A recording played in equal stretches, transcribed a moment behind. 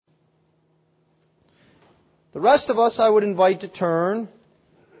The rest of us I would invite to turn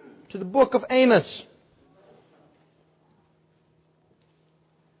to the book of Amos.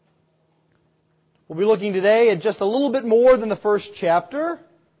 We'll be looking today at just a little bit more than the first chapter.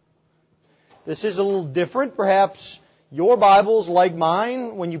 This is a little different. Perhaps your Bibles, like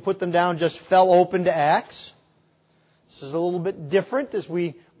mine, when you put them down, just fell open to Acts. This is a little bit different as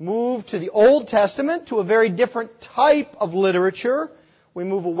we move to the Old Testament, to a very different type of literature. We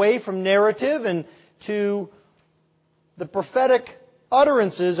move away from narrative and to the prophetic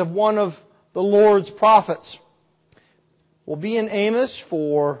utterances of one of the Lord's prophets. We'll be in Amos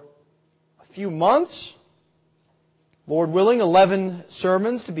for a few months. Lord willing, 11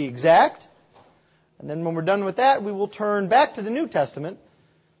 sermons to be exact. And then when we're done with that, we will turn back to the New Testament,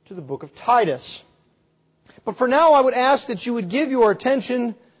 to the book of Titus. But for now, I would ask that you would give your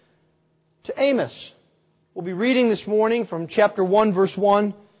attention to Amos. We'll be reading this morning from chapter 1, verse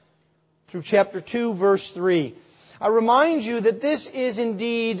 1 through chapter 2, verse 3. I remind you that this is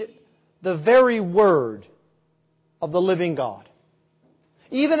indeed the very word of the living God.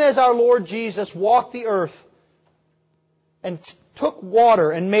 Even as our Lord Jesus walked the earth and took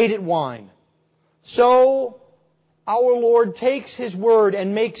water and made it wine, so our Lord takes His word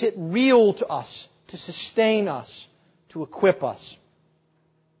and makes it real to us, to sustain us, to equip us.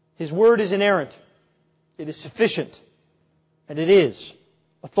 His word is inerrant, it is sufficient, and it is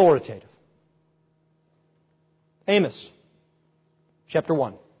authoritative. Amos, chapter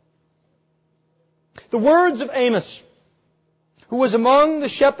 1. The words of Amos, who was among the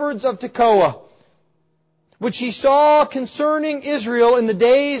shepherds of Tekoa, which he saw concerning Israel in the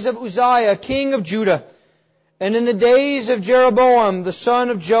days of Uzziah, king of Judah, and in the days of Jeroboam, the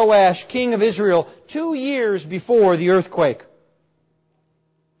son of Joash, king of Israel, 2 years before the earthquake.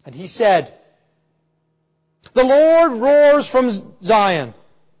 And he said, The Lord roars from Zion,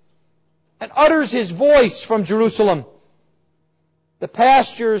 and utters His voice from Jerusalem. The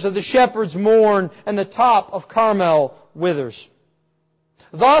pastures of the shepherds mourn, and the top of Carmel withers.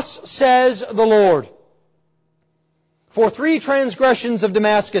 Thus says the Lord, For 3 transgressions of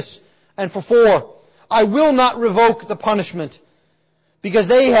Damascus, and for 4, I will not revoke the punishment, because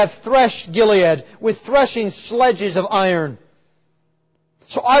they have threshed Gilead with threshing sledges of iron.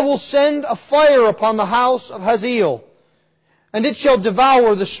 So I will send a fire upon the house of Hazael, and it shall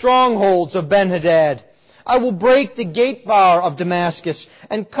devour the strongholds of Ben-Hadad. I will break the gate bar of Damascus,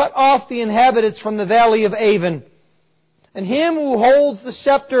 and cut off the inhabitants from the valley of Avon, and him who holds the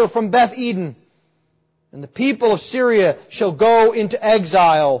scepter from Beth-Eden. And the people of Syria shall go into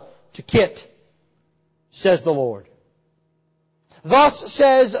exile to Kit, says the Lord. Thus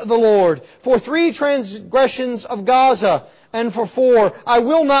says the Lord, For 3 transgressions of Gaza, and for 4, I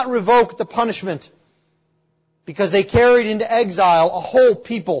will not revoke the punishment, because they carried into exile a whole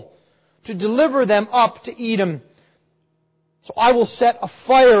people, to deliver them up to Edom. So I will set a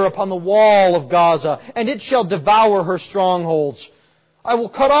fire upon the wall of Gaza, and it shall devour her strongholds. I will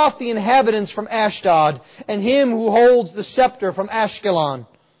cut off the inhabitants from Ashdod, and him who holds the scepter from Ashkelon.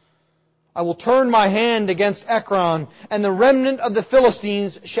 I will turn my hand against Ekron, and the remnant of the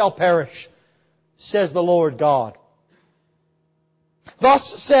Philistines shall perish, says the Lord God.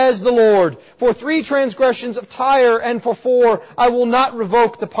 Thus says the Lord, For 3 transgressions of Tyre, and for 4, I will not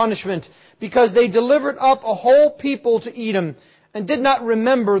revoke the punishment, because they delivered up a whole people to Edom, and did not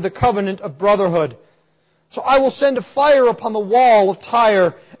remember the covenant of brotherhood. So I will send a fire upon the wall of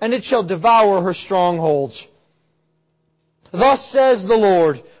Tyre, and it shall devour her strongholds. Thus says the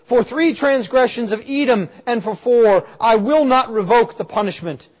Lord, For 3 transgressions of Edom, and for 4, I will not revoke the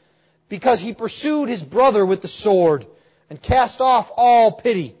punishment, because he pursued his brother with the sword, and cast off all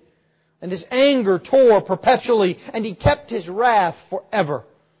pity, and his anger tore perpetually, and he kept his wrath forever.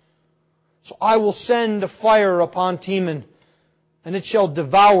 So I will send a fire upon Teman, and it shall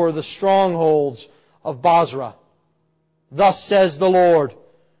devour the strongholds of Bozrah. Thus says the Lord,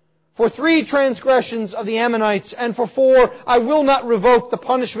 For 3 transgressions of the Ammonites, and for 4, I will not revoke the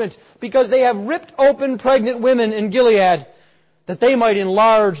punishment, because they have ripped open pregnant women in Gilead, that they might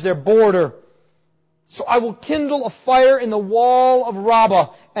enlarge their border. So I will kindle a fire in the wall of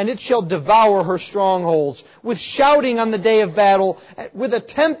Rabbah, and it shall devour her strongholds, with shouting on the day of battle, with a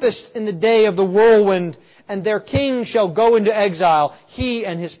tempest in the day of the whirlwind, and their king shall go into exile, he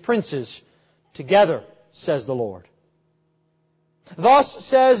and his princes together, says the Lord. Thus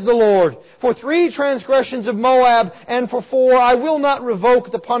says the Lord, For 3 transgressions of Moab, and for 4, I will not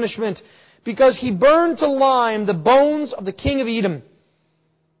revoke the punishment, because he burned to lime the bones of the king of Edom.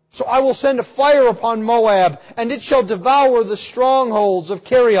 So I will send a fire upon Moab, and it shall devour the strongholds of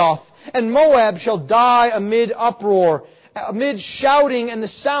Kerioth, and Moab shall die amid uproar, amid shouting and the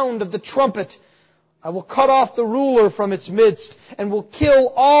sound of the trumpet, I will cut off the ruler from its midst, and will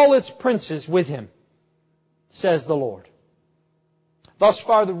kill all its princes with him, says the Lord. Thus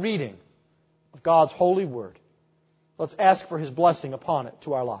far the reading of God's holy word. Let's ask for His blessing upon it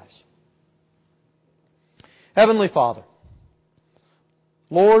to our lives. Heavenly Father,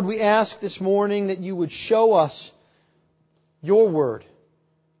 Lord, we ask this morning that You would show us Your word,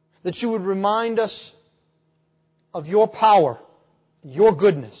 that You would remind us of Your power, Your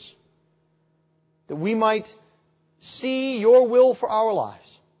goodness, that we might see Your will for our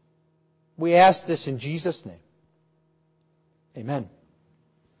lives. We ask this in Jesus' name. Amen.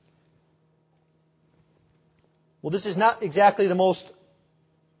 Well, this is not exactly the most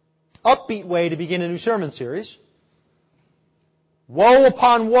upbeat way to begin a new sermon series. Woe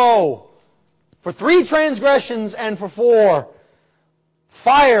upon woe, for 3 transgressions and for 4,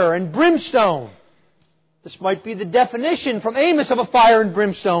 fire and brimstone. This might be the definition from Amos of a fire and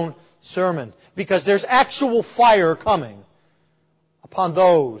brimstone sermon, because there's actual fire coming upon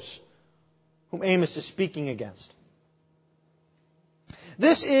those whom Amos is speaking against.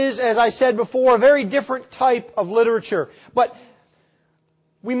 This is, as I said before, a very different type of literature. But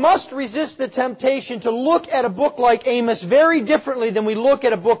we must resist the temptation to look at a book like Amos very differently than we look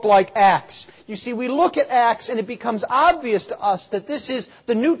at a book like Acts. You see, we look at Acts and it becomes obvious to us that this is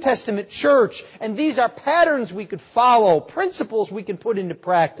the New Testament church, and these are patterns we could follow, principles we can put into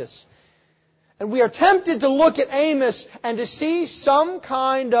practice. And we are tempted to look at Amos and to see some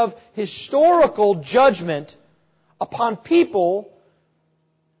kind of historical judgment upon people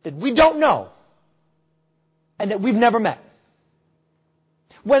that we don't know and that we've never met.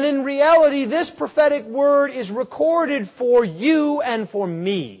 When in reality, this prophetic word is recorded for you and for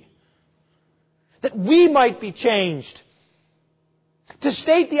me, that we might be changed. To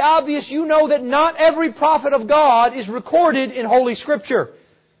state the obvious, you know that not every prophet of God is recorded in Holy Scripture.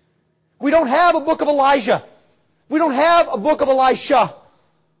 We don't have a book of Elijah. We don't have a book of Elisha.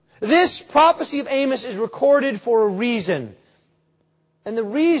 This prophecy of Amos is recorded for a reason. And the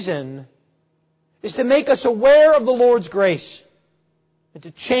reason is to make us aware of the Lord's grace and to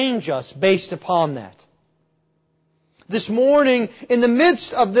change us based upon that. This morning, in the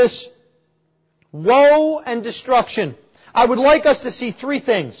midst of this woe and destruction, I would like us to see 3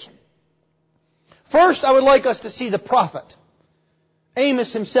 things. First, I would like us to see the prophet,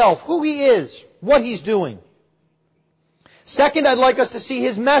 Amos himself, who he is, what he's doing. Second, I'd like us to see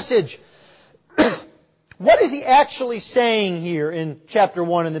his message. What is he actually saying here in chapter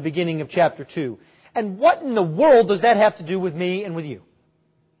 1 and the beginning of chapter 2? And what in the world does that have to do with me and with you?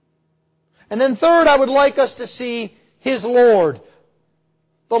 And then third, I would like us to see his Lord.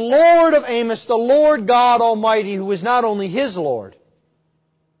 The Lord of Amos, the Lord God Almighty, who is not only his Lord,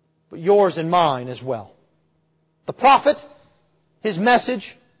 but yours and mine as well. The prophet, his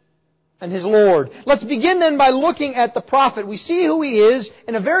message, and his Lord. Let's begin then by looking at the prophet. We see who he is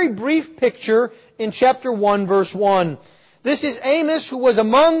in a very brief picture in chapter 1, verse 1. This is Amos, who was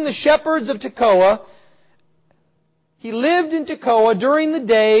among the shepherds of Tekoa. He lived in Tekoa during the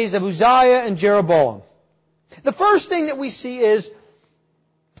days of Uzziah and Jeroboam. The first thing that we see is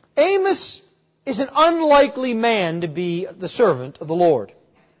Amos is an unlikely man to be the servant of the Lord.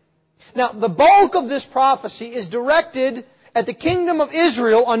 Now, the bulk of this prophecy is directed at the kingdom of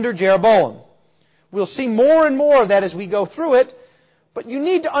Israel under Jeroboam. We'll see more and more of that as we go through it, but you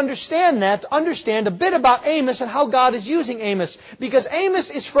need to understand that to understand a bit about Amos and how God is using Amos, because Amos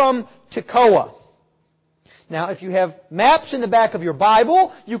is from Tekoa. Now, if you have maps in the back of your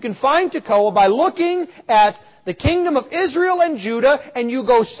Bible, you can find Tekoa by looking at the kingdom of Israel and Judah, and you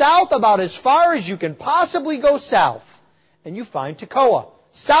go south about as far as you can possibly go south, and you find Tekoa.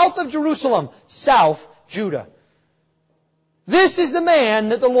 South of Jerusalem, south Judah. This is the man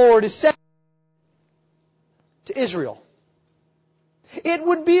that the Lord is sending to Israel. It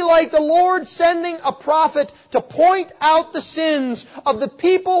would be like the Lord sending a prophet to point out the sins of the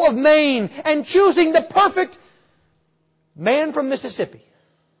people of Maine and choosing the perfect man from Mississippi.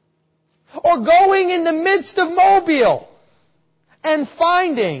 Or going in the midst of Mobile and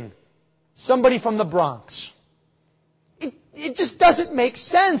finding somebody from the Bronx. It just doesn't make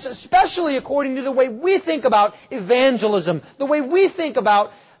sense, especially according to the way we think about evangelism, the way we think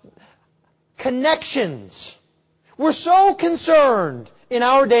about connections. We're so concerned in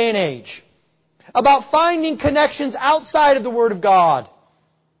our day and age about finding connections outside of the Word of God,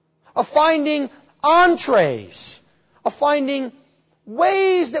 of finding entrees, of finding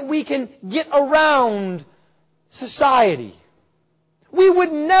ways that we can get around society. We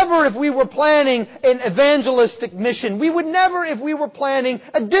would never, if we were planning an evangelistic mission, we would never, if we were planning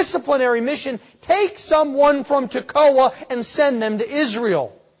a disciplinary mission, take someone from Tekoa and send them to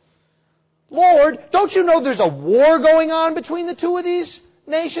Israel. Lord, don't you know there's a war going on between the two of these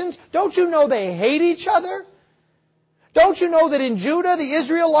nations? Don't you know they hate each other? Don't you know that in Judah the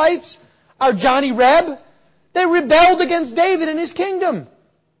Israelites are Johnny Reb? They rebelled against David and his kingdom.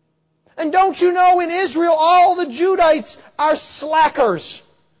 And don't you know in Israel all the Judites are slackers?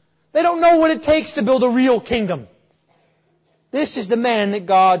 They don't know what it takes to build a real kingdom. This is the man that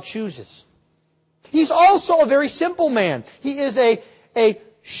God chooses. He's also a very simple man. He is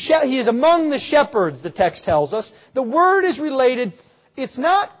he is among the shepherds, the text tells us. The word is related. It's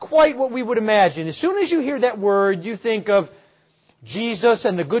not quite what we would imagine. As soon as you hear that word, you think of Jesus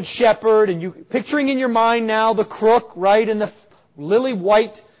and the good shepherd, and you picturing in your mind now the crook, right, and the lily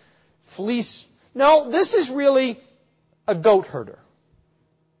white fleece. No, this is really a goat herder.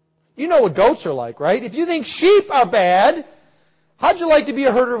 You know what goats are like, right? If you think sheep are bad, how'd you like to be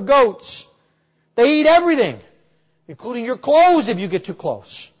a herder of goats? They eat everything, including your clothes if you get too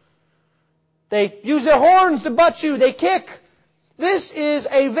close. They use their horns to butt you. They kick. This is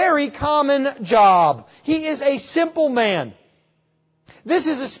a very common job. He is a simple man. This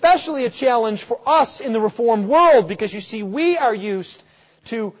is especially a challenge for us in the Reformed world because, you see, we are used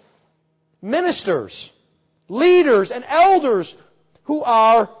to ministers, leaders, and elders who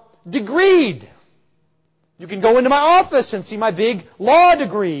are degreed. You can go into my office and see my big law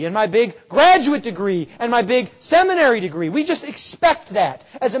degree and my big graduate degree and my big seminary degree. We just expect that.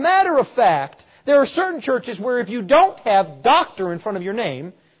 As a matter of fact, there are certain churches where if you don't have doctor in front of your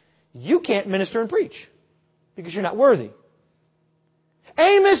name, you can't minister and preach because you're not worthy.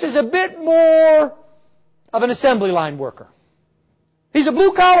 Amos is a bit more of an assembly line worker. He's a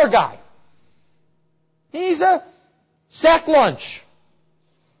blue-collar guy. He's a sack lunch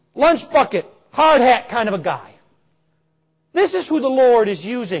bucket, hard hat kind of a guy. This is who the Lord is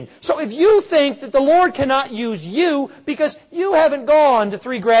using. So if you think that the Lord cannot use you because you haven't gone to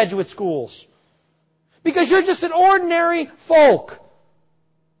 3 graduate schools, because you're just an ordinary folk,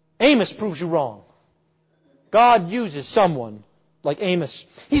 Amos proves you wrong. God uses someone like Amos.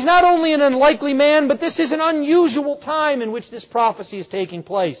 He's not only an unlikely man, but this is an unusual time in which this prophecy is taking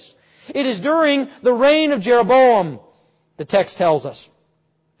place. It is during the reign of Jeroboam, the text tells us.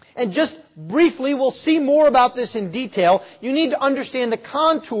 And just briefly, we'll see more about this in detail. You need to understand the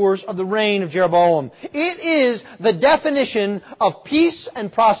contours of the reign of Jeroboam. It is the definition of peace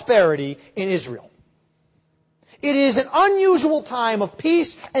and prosperity in Israel. It is an unusual time of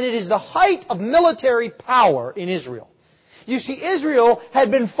peace, and it is the height of military power in Israel. You see, Israel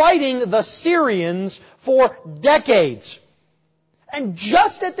had been fighting the Syrians for decades. And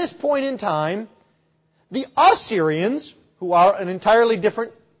just at this point in time, the Assyrians, who are an entirely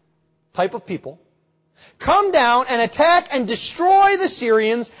different type of people, come down and attack and destroy the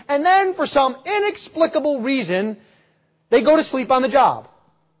Syrians, and then for some inexplicable reason, they go to sleep on the job.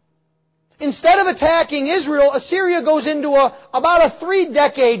 Instead of attacking Israel, Assyria goes into about a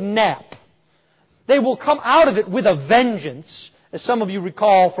 3-decade nap. They will come out of it with a vengeance, as some of you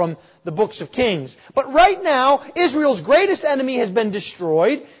recall from the books of Kings. But right now, Israel's greatest enemy has been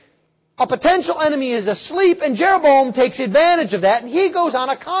destroyed. A potential enemy is asleep, and Jeroboam takes advantage of that, and he goes on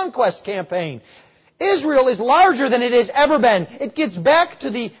a conquest campaign. Israel is larger than it has ever been. It gets back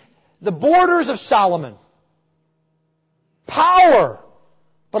to the borders of Solomon. Power,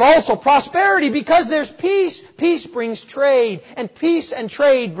 but also prosperity, because there's peace. Peace brings trade, and peace and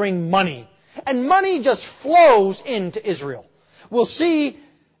trade bring money. And money just flows into Israel. We'll see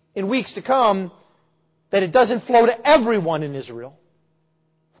in weeks to come that it doesn't flow to everyone in Israel.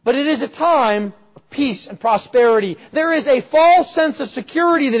 But it is a time of peace and prosperity. There is a false sense of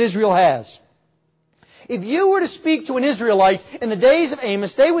security that Israel has. If you were to speak to an Israelite in the days of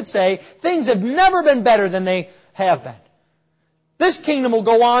Amos, they would say, things have never been better than they have been. This kingdom will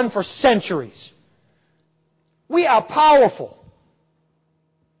go on for centuries. We are powerful.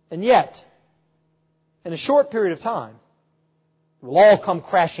 And yet, in a short period of time, it will all come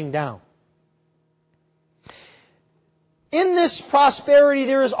crashing down. In this prosperity,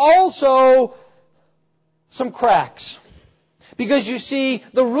 there is also some cracks. Because you see,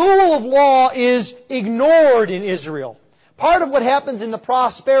 the rule of law is ignored in Israel. Part of what happens in the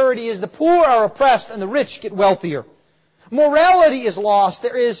prosperity is the poor are oppressed and the rich get wealthier. Morality is lost.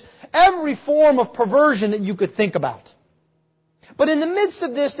 There is every form of perversion that you could think about. But in the midst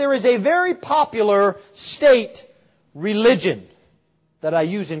of this, there is a very popular state religion that I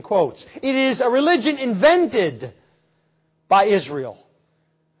use in quotes. It is a religion invented by Israel.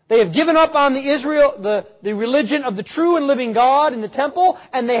 They have given up on the religion of the true and living God in the temple,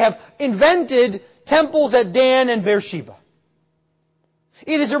 and they have invented temples at Dan and Beersheba.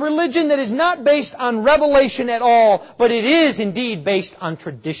 It is a religion that is not based on revelation at all, but it is indeed based on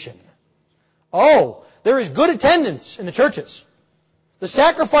tradition. Oh, there is good attendance in the churches. The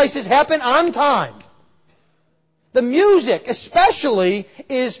sacrifices happen on time. The music, especially,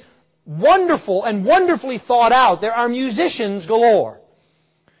 is wonderful and wonderfully thought out. There are musicians galore.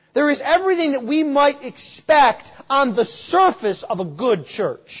 There is everything that we might expect on the surface of a good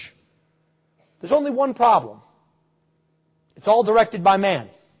church. There's only one problem. It's all directed by man.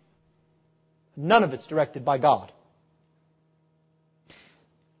 None of it's directed by God.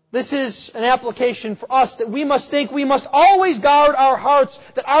 This is an application for us that we must think we must always guard our hearts,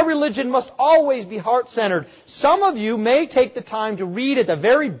 that our religion must always be heart-centered. Some of you may take the time to read at the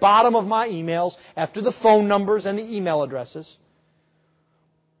very bottom of my emails, after the phone numbers and the email addresses,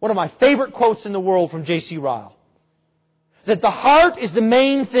 one of my favorite quotes in the world from J.C. Ryle. That the heart is the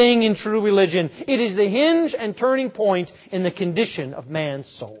main thing in true religion. It is the hinge and turning point in the condition of man's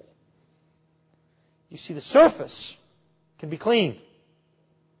soul. You see, the surface can be clean.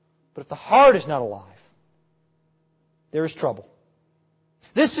 But if the heart is not alive, there is trouble.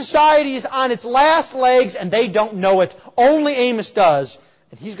 This society is on its last legs and they don't know it. Only Amos does,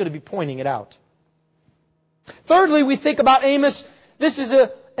 and he's going to be pointing it out. Thirdly, we think about Amos. This is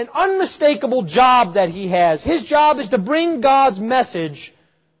an unmistakable job that he has. His job is to bring God's message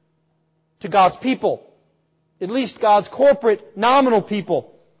to God's people. At least God's corporate, nominal people.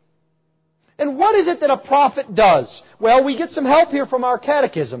 And what is it that a prophet does? Well, we get some help here from our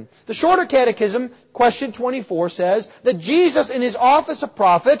catechism. The shorter catechism, question 24, says that Jesus in His office of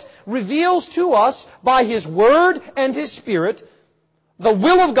prophet reveals to us by His Word and His Spirit the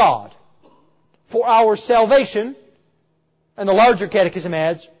will of God for our salvation, and the larger catechism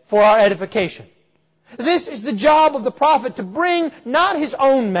adds, for our edification. This is the job of the prophet, to bring not his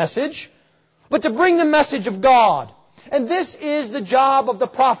own message, but to bring the message of God. And this is the job of the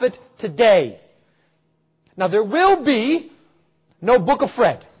prophet today. Now there will be no Book of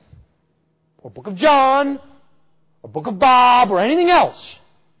Fred, or Book of John, or Book of Bob, or anything else.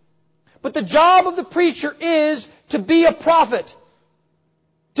 But the job of the preacher is to be a prophet,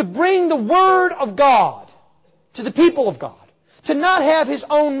 to bring the Word of God to the people of God, to not have his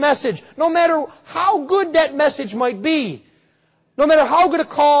own message, no matter how good that message might be, no matter how good a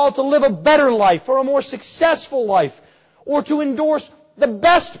call to live a better life or a more successful life, or to endorse the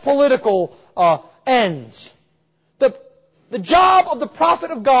best political ends. The job of the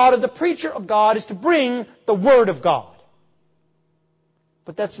prophet of God, of the preacher of God, is to bring the Word of God.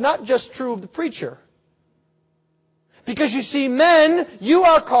 But that's not just true of the preacher. Because you see, men, you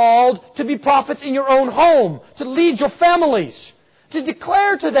are called to be prophets in your own home, to lead your families, to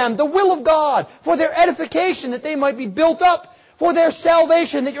declare to them the will of God, for their edification, that they might be built up, for their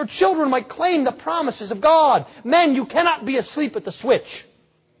salvation, that your children might claim the promises of God. Men, you cannot be asleep at the switch.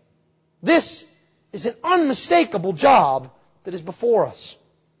 This is an unmistakable job that is before us.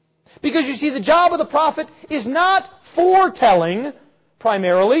 Because you see, the job of the prophet is not foretelling,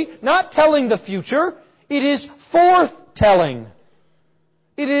 primarily, not telling the future. It is forthtelling.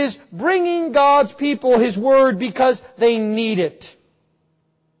 It is bringing God's people His Word because they need it.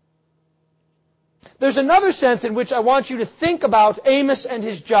 There's another sense in which I want you to think about Amos and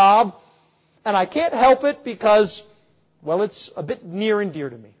his job, and I can't help it because, well, it's a bit near and dear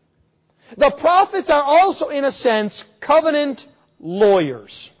to me. The prophets are also, in a sense, covenant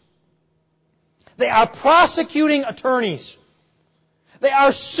lawyers. They are prosecuting attorneys. They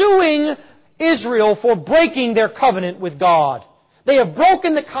are suing Israel for breaking their covenant with God. They have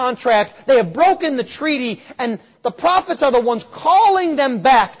broken the contract, they have broken the treaty, and the prophets are the ones calling them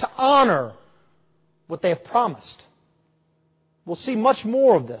back to honor what they have promised. We'll see much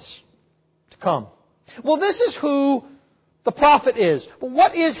more of this to come. Well, this is who the prophet is. But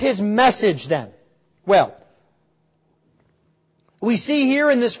what is his message then? Well, we see here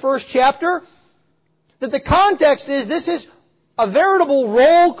in this first chapter that the context is this is a veritable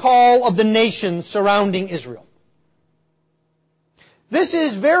roll call of the nations surrounding Israel. This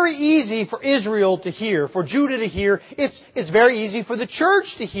is very easy for Israel to hear, for Judah to hear. It's very easy for the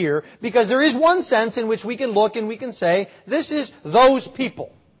church to hear, because there is one sense in which we can look and we can say, this is those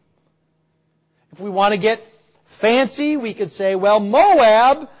people. If we want to get fancy, we could say, well,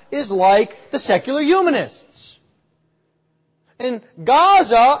 Moab is like the secular humanists. And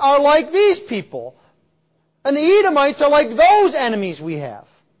Gaza are like these people. And the Edomites are like those enemies we have.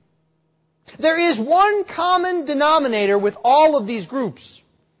 There is one common denominator with all of these groups.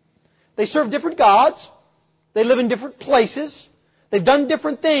 They serve different gods. They live in different places. They've done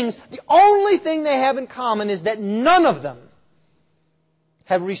different things. The only thing they have in common is that none of them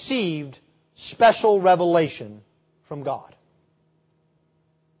have received special revelation from God.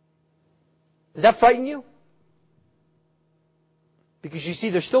 Does that frighten you? Because you see,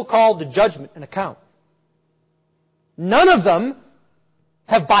 they're still called to judgment and account. None of them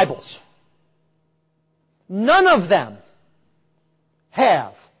have Bibles. None of them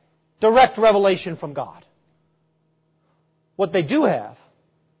have direct revelation from God. What they do have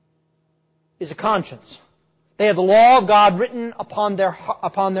is a conscience. They have the law of God written upon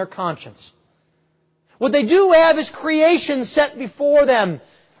their conscience. What they do have is creation set before them.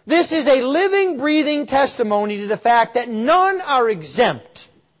 This is a living, breathing testimony to the fact that none are exempt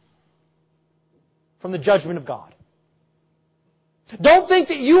from the judgment of God. Don't think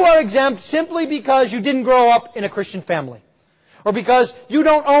that you are exempt simply because you didn't grow up in a Christian family, or because you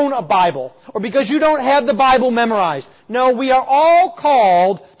don't own a Bible, or because you don't have the Bible memorized. No, we are all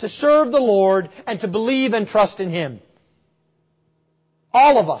called to serve the Lord and to believe and trust in Him.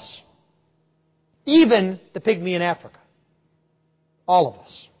 All of us. Even the pygmy in Africa. All of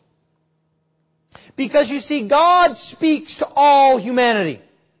us. Because you see, God speaks to all humanity.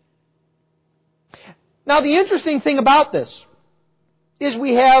 Now, the interesting thing about this is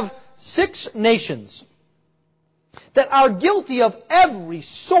we have 6 nations that are guilty of every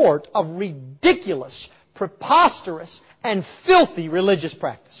sort of ridiculous, preposterous, and filthy religious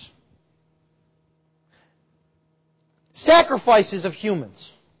practice. Sacrifices of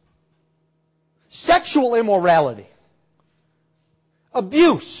humans. Sexual immorality.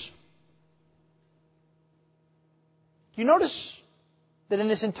 Abuse. You notice that in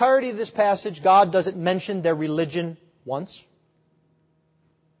this entirety of this passage, God doesn't mention their religion once.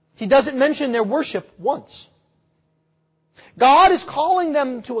 He doesn't mention their worship once. God is calling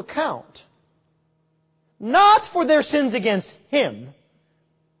them to account, not for their sins against Him,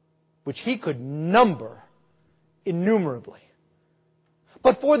 which He could number innumerably,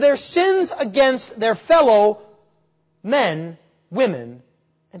 but for their sins against their fellow men, women,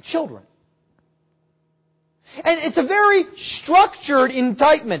 and children. And it's a very structured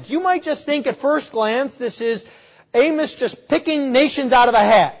indictment. You might just think at first glance this is Amos just picking nations out of a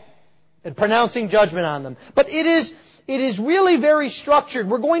hat and pronouncing judgment on them. But it is really very structured.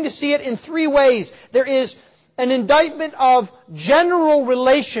 We're going to see it in 3 ways. There is an indictment of general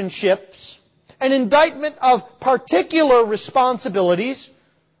relationships, an indictment of particular responsibilities,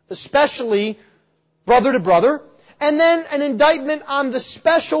 especially brother to brother, and then an indictment on the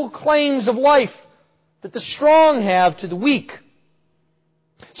special claims of life that the strong have to the weak.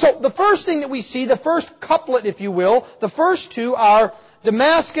 So the first thing that we see, the first couplet, if you will, the first 2 are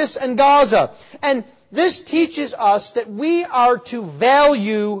Damascus and Gaza. And this teaches us that we are to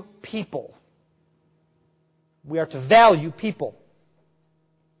value people. We are to value people.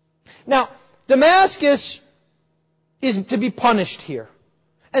 Now, Damascus is to be punished here.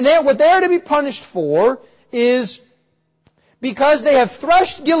 And what they are to be punished for is because they have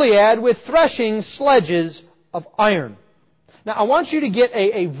threshed Gilead with threshing sledges of iron. Now, I want you to get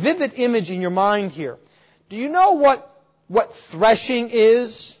a vivid image in your mind here. Do you know what threshing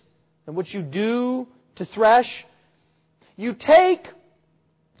is and what you do to thresh? You take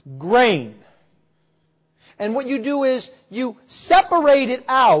grain, and what you do is you separate it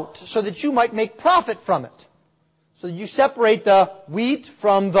out so that you might make profit from it. So you separate the wheat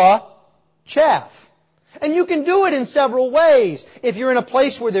from the chaff. And you can do it in several ways. If you're in a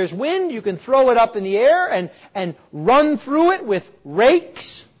place where there's wind, you can throw it up in the air and run through it with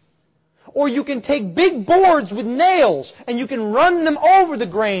rakes. Or you can take big boards with nails and you can run them over the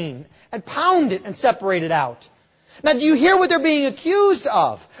grain and pound it and separate it out. Now, do you hear what they're being accused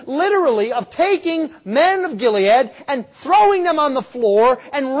of? Literally, of taking men of Gilead and throwing them on the floor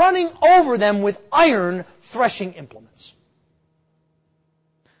and running over them with iron threshing implements.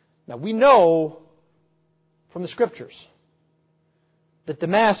 Now, we know from the Scriptures that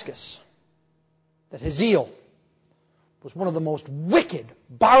Damascus, that Hazael, was one of the most wicked,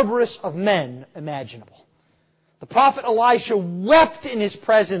 barbarous of men imaginable. The prophet Elisha wept in his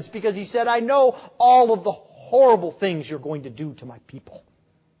presence because he said, I know all of the horrible things you're going to do to my people.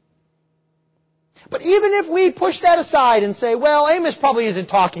 But even if we push that aside and say, well, Amos probably isn't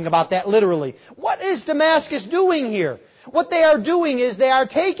talking about that literally, what is Damascus doing here? What they are doing is they are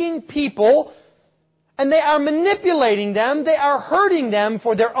taking people and they are manipulating them, they are hurting them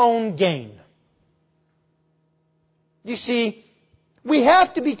for their own gain. You see, we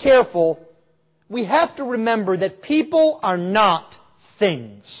have to be careful. We have to remember that people are not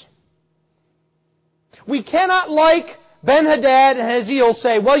things. We cannot, like Ben-Hadad and Hazael,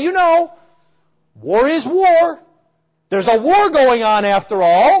 say, well, you know, war is war. There's a war going on after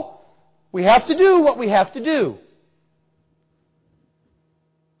all. We have to do what we have to do.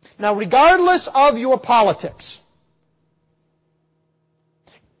 Now, regardless of your politics,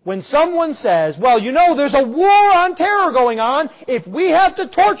 When someone says, well, there's a war on terror going on. If we have to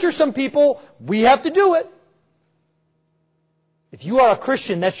torture some people, we have to do it. If you are a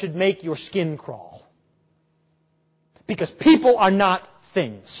Christian, that should make your skin crawl. Because people are not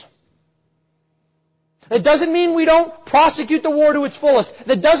things. That doesn't mean we don't prosecute the war to its fullest.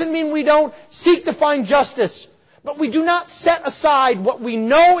 That doesn't mean we don't seek to find justice. But we do not set aside what we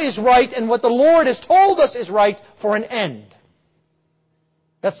know is right and what the Lord has told us is right for an end.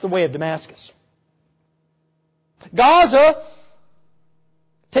 That's the way of Damascus. Gaza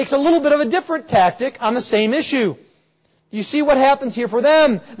takes a little bit of a different tactic on the same issue. You see what happens here for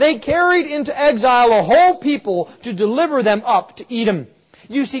them. They carried into exile a whole people to deliver them up to Edom.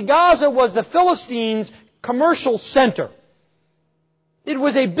 You see, Gaza was the Philistines' commercial center. It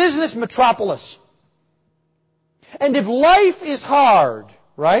was a business metropolis. And if life is hard,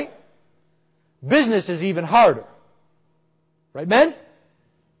 right? Business is even harder. Right, men?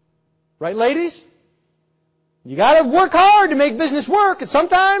 Right, ladies? You gotta work hard to make business work, and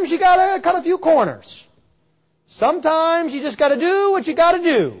sometimes you gotta cut a few corners. Sometimes you just gotta do what you gotta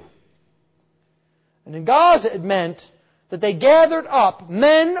do. And in Gaza it meant that they gathered up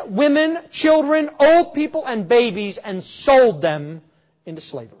men, women, children, old people, and babies and sold them into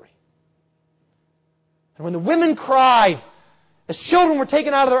slavery. And when the women cried, as children were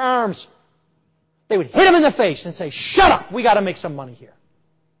taken out of their arms, they would hit them in the face and say, "Shut up, we gotta make some money here.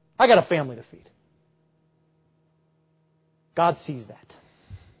 I got a family to feed." God sees that.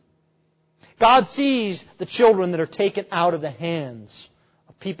 God sees the children that are taken out of the hands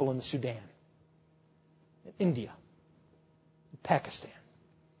of people in the Sudan, in India, in Pakistan.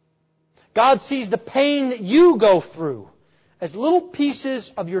 God sees the pain that you go through as little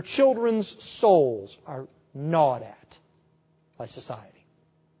pieces of your children's souls are gnawed at by society.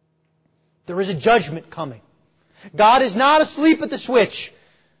 There is a judgment coming. God is not asleep at the switch.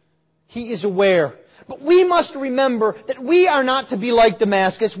 He is aware. But we must remember that we are not to be like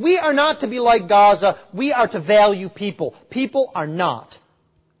Damascus. We are not to be like Gaza. We are to value people. People are not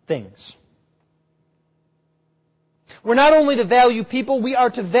things. We're not only to value people, we are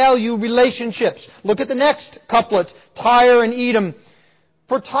to value relationships. Look at the next couplet, Tyre and Edom.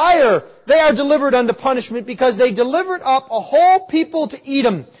 For Tyre, they are delivered unto punishment because they delivered up a whole people to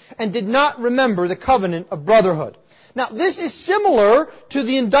Edom and did not remember the covenant of brotherhood. Now, this is similar to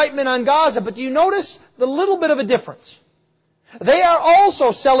the indictment on Gaza, but do you notice the little bit of a difference? They are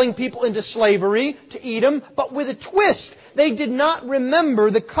also selling people into slavery to Edom, but with a twist. They did not remember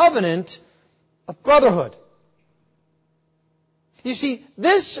the covenant of brotherhood. You see,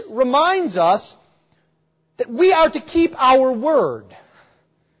 this reminds us that we are to keep our word.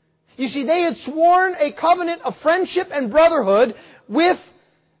 You see, they had sworn a covenant of friendship and brotherhood with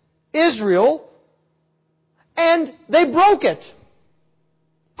Israel, and they broke it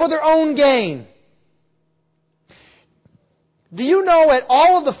for their own gain. Do you know at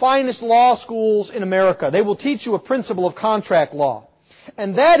all of the finest law schools in America, they will teach you a principle of contract law.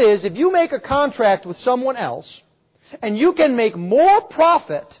 And that is, if you make a contract with someone else, and you can make more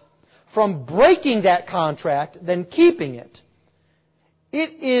profit from breaking that contract than keeping it,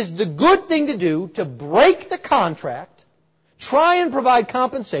 it is the good thing to do to break the contract, try and provide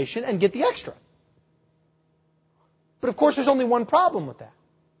compensation, and get the extra. But of course, there's only one problem with that.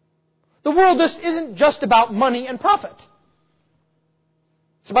 The world isn't just about money and profit.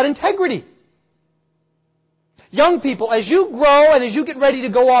 It's about integrity. Young people, as you grow and as you get ready to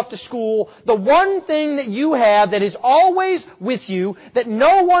go off to school, the one thing that you have that is always with you, that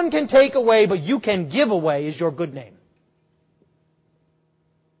no one can take away but you can give away, is your good name.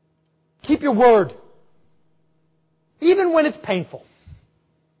 Keep your word. Even when it's painful.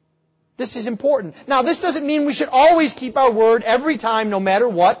 This is important. Now, this doesn't mean we should always keep our word every time, no matter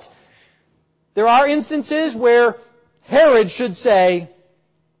what. There are instances where Herod should say,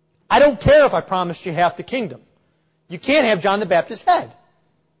 I don't care if I promised you half the kingdom. You can't have John the Baptist's head.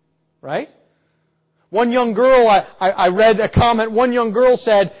 Right? One young girl, I read a comment, one young girl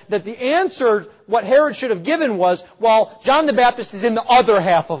said that the answer, what Herod should have given was, well, John the Baptist is in the other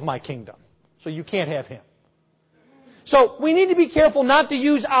half of my kingdom, so you can't have him. So we need to be careful not to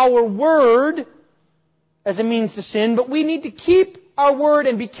use our word as a means to sin, but we need to keep our word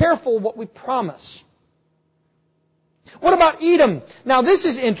and be careful what we promise. What about Edom? Now this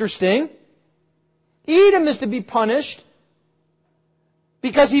is interesting. Edom is to be punished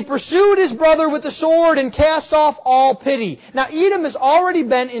because he pursued his brother with the sword and cast off all pity. Now Edom has already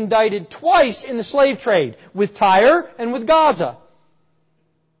been indicted twice in the slave trade, with Tyre and with Gaza.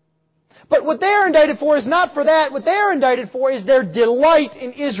 But what they are indicted for is not for that. What they are indicted for is their delight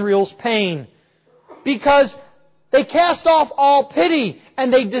in Israel's pain. Because they cast off all pity.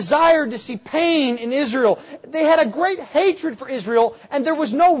 and they desired to see pain in Israel. They had a great hatred for Israel, and there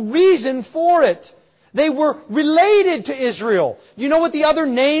was no reason for it. They were related to Israel. You know what the other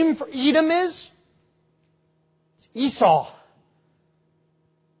name for Edom is? It's Esau.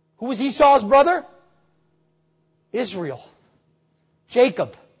 Who was Esau's brother? Israel.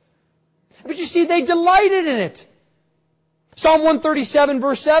 Jacob. But you see, they delighted in it. Psalm 137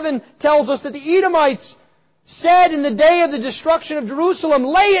 verse 7 tells us that the Edomites said in the day of the destruction of Jerusalem,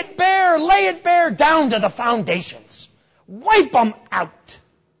 lay it bare down to the foundations. Wipe them out.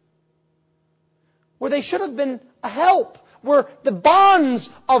 Where they should have been a help. Where the bonds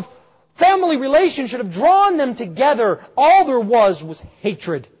of family relation should have drawn them together. All there was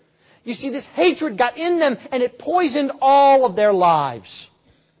hatred. You see, this hatred got in them and it poisoned all of their lives.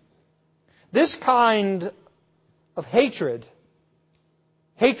 This kind of hatred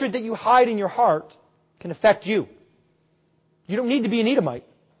that you hide in your heart, can affect you. You don't need to be an Edomite.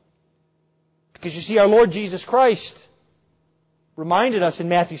 Because you see, our Lord Jesus Christ reminded us in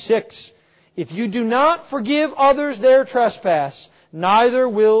Matthew 6, if you do not forgive others their trespass, neither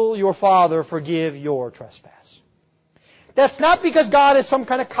will your Father forgive your trespass. That's not because God is some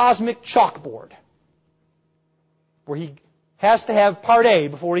kind of cosmic chalkboard, where He has to have part A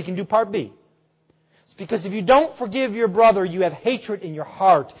before He can do part B. It's because if you don't forgive your brother, you have hatred in your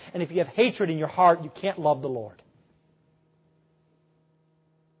heart. And if you have hatred in your heart, you can't love the Lord.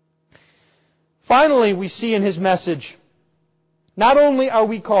 Finally, we see in His message, not only are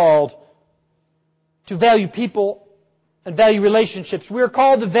we called to value people and value relationships, we are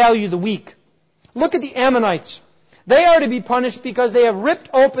called to value the weak. Look at the Ammonites. They are to be punished because they have ripped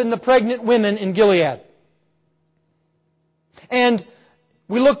open the pregnant women in Gilead. And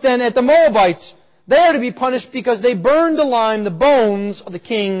we look then at the Moabites. They are to be punished because they burned alive the bones of the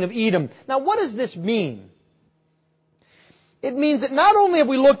king of Edom. Now, what does this mean? It means that not only have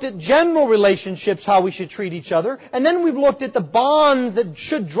we looked at general relationships, how we should treat each other, and then we've looked at the bonds that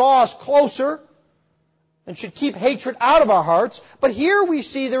should draw us closer and should keep hatred out of our hearts, but here we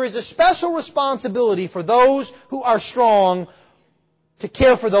see there is a special responsibility for those who are strong to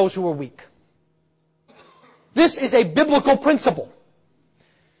care for those who are weak. This is a biblical principle.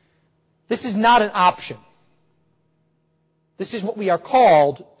 This is not an option. This is what we are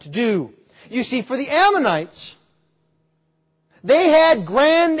called to do. You see, for the Ammonites, they had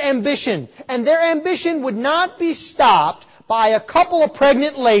grand ambition, and their ambition would not be stopped by a couple of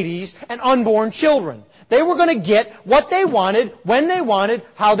pregnant ladies and unborn children. They were going to get what they wanted, when they wanted,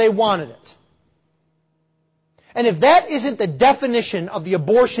 how they wanted it. And if that isn't the definition of the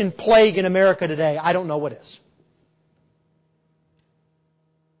abortion plague in America today, I don't know what is.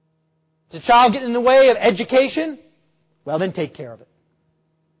 Is a child getting in the way of education? Well, then take care of it.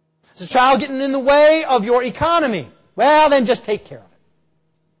 Is a child getting in the way of your economy? Well, then just take care of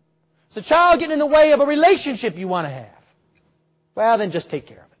it. Is a child getting in the way of a relationship you want to have? Well, then just take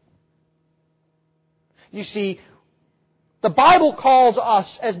care of it. You see, the Bible calls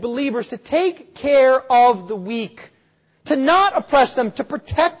us as believers to take care of the weak, to not oppress them, to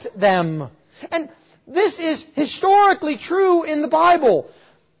protect them. And this is historically true in the Bible.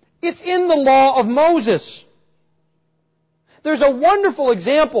 It's in the law of Moses. There's a wonderful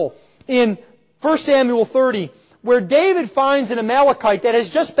example in 1 Samuel 30 where David finds an Amalekite that has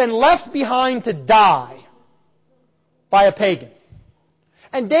just been left behind to die by a pagan.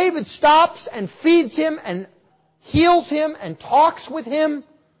 And David stops and feeds him and heals him and talks with him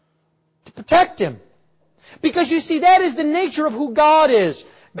to protect him. Because you see, that is the nature of who God is.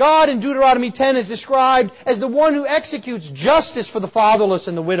 God in Deuteronomy 10 is described as the one who executes justice for the fatherless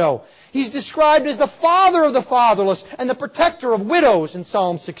and the widow. He's described as the father of the fatherless and the protector of widows in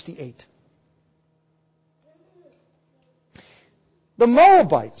Psalm 68. The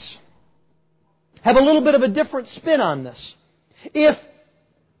Moabites have a little bit of a different spin on this. If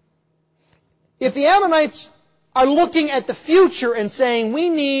the Ammonites are looking at the future and saying, we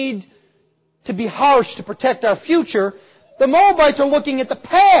need to be harsh to protect our future, the Moabites are looking at the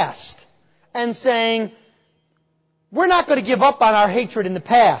past and saying, we're not going to give up on our hatred in the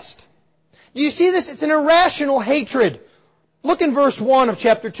past. Do you see this? It's an irrational hatred. Look in verse 1 of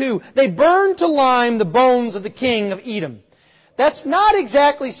chapter 2. They burned to lime the bones of the king of Edom. That's not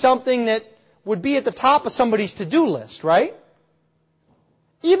exactly something that would be at the top of somebody's to-do list, right?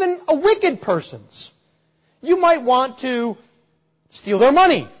 Even a wicked person's. You might want to steal their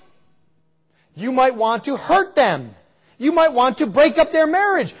money. You might want to hurt them. You might want to break up their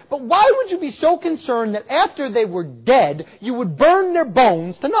marriage. But why would you be so concerned that after they were dead, you would burn their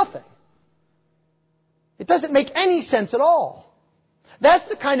bones to nothing? It doesn't make any sense at all. That's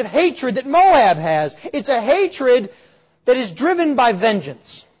the kind of hatred that Moab has. It's a hatred that is driven by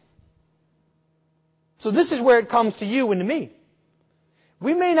vengeance. So this is where it comes to you and to me.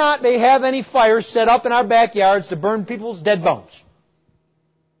 We may not have any fires set up in our backyards to burn people's dead bones.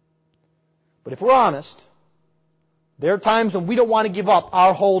 But if we're honest, there are times when we don't want to give up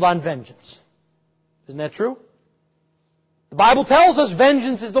our hold on vengeance. Isn't that true? The Bible tells us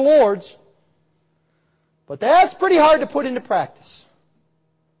vengeance is the Lord's. But that's pretty hard to put into practice.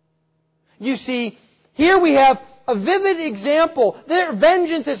 You see, here we have a vivid example. Their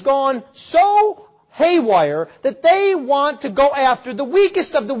vengeance has gone so haywire that they want to go after the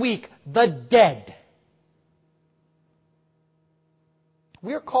weakest of the weak, the dead.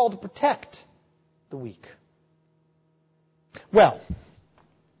 We are called to protect the weak. Well,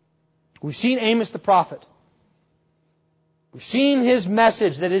 we've seen Amos the prophet. We've seen his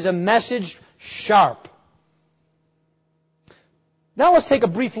message that is a message sharp. Now let's take a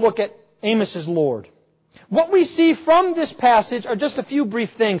brief look at Amos's Lord. What we see from this passage are just a few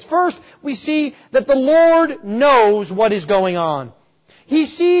brief things. First, we see that the Lord knows what is going on. He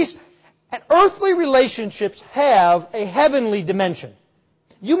sees that earthly relationships have a heavenly dimension.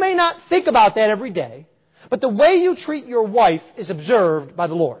 You may not think about that every day, but the way you treat your wife is observed by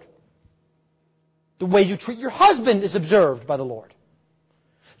the Lord. The way you treat your husband is observed by the Lord.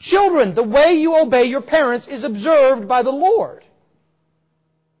 Children, the way you obey your parents is observed by the Lord.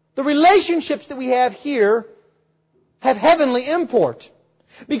 The relationships that we have here have heavenly import.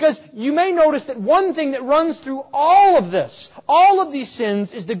 Because you may notice that one thing that runs through all of this, all of these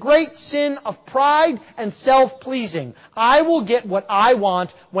sins, is the great sin of pride and self-pleasing. I will get what I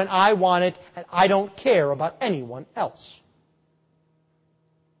want when I want it, and I don't care about anyone else.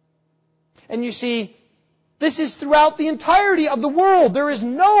 And you see, this is throughout the entirety of the world. There is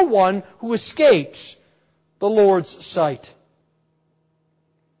no one who escapes the Lord's sight.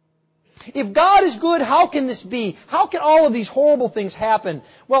 If God is good, how can this be? How can all of these horrible things happen?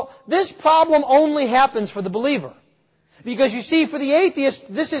 Well, this problem only happens for the believer. Because you see, for the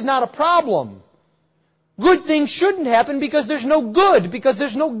atheist, this is not a problem. Good things shouldn't happen because there's no good, because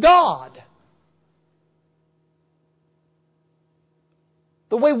there's no God.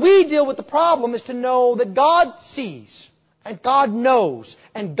 The way we deal with the problem is to know that God sees, and God knows,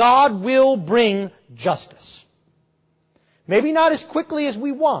 and God will bring justice. Maybe not as quickly as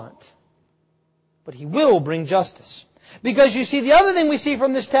we want, but He will bring justice. Because you see, the other thing we see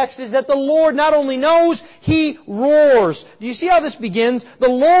from this text is that the Lord not only knows, He roars. Do you see how this begins? The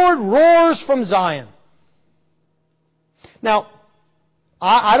Lord roars from Zion. Now,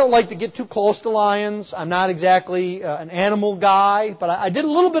 I don't like to get too close to lions. I'm not exactly an animal guy, but I did a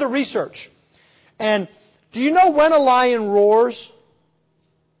little bit of research. And do you know when a lion roars?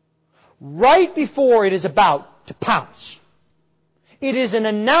 Right before it is about to pounce. It is an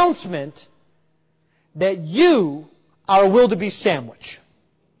announcement that you are a wildebeest sandwich.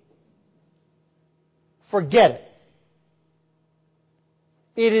 Forget it.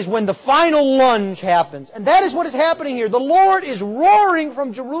 It is when the final lunge happens. And that is what is happening here. The Lord is roaring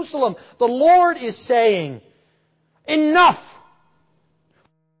from Jerusalem. The Lord is saying, enough!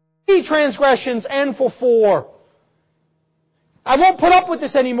 3 transgressions and for 4. I won't put up with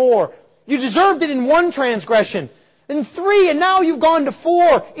this anymore. You deserved it in 1 transgression. In 3, and now you've gone to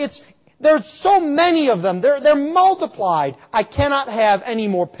 4. There's so many of them. They're multiplied. I cannot have any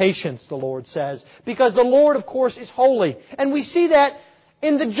more patience, the Lord says. Because the Lord, of course, is holy. And we see that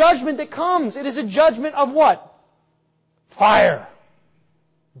in the judgment that comes. It is a judgment of what? Fire.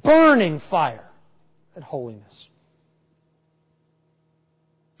 Burning fire and holiness.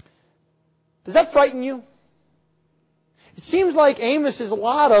 Does that frighten you? It seems like Amos is a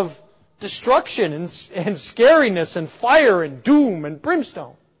lot of destruction and scariness and fire and doom and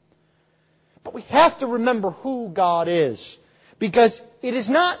brimstone. But we have to remember who God is. Because it is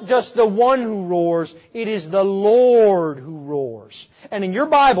not just the one who roars, it is the Lord who roars. And in your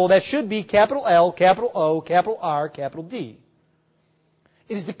Bible, that should be capital L, capital O, capital R, capital D.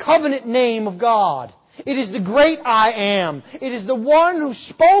 It is the covenant name of God. It is the great I am. It is the one who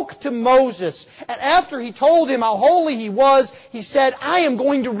spoke to Moses. And after he told him how holy he was, he said, I am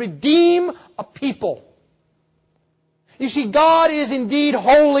going to redeem a people. You see, God is indeed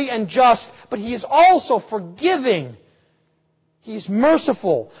holy and just, but He is also forgiving. He is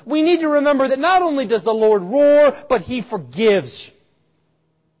merciful. We need to remember that not only does the Lord roar, but He forgives.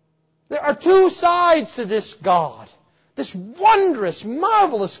 There are 2 sides to this God. This wondrous,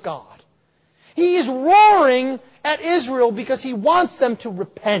 marvelous God. He is roaring at Israel because He wants them to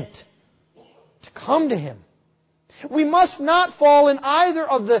repent, to come to Him. We must not fall in either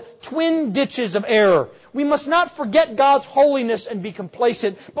of the twin ditches of error. We must not forget God's holiness and be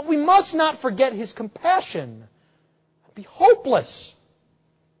complacent, but we must not forget His compassion and be hopeless.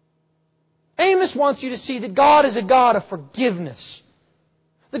 Amos wants you to see that God is a God of forgiveness.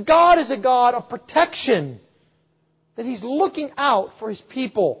 That God is a God of protection. That He's looking out for His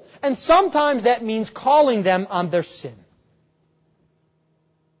people. And sometimes that means calling them on their sin.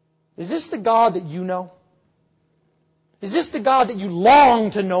 Is this the God that you know? Is this the God that you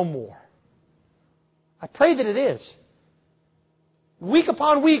long to know more? I pray that it is. Week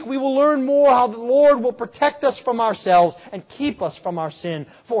upon week we will learn more how the Lord will protect us from ourselves and keep us from our sin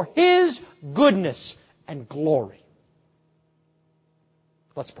for His goodness and glory.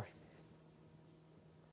 Let's pray.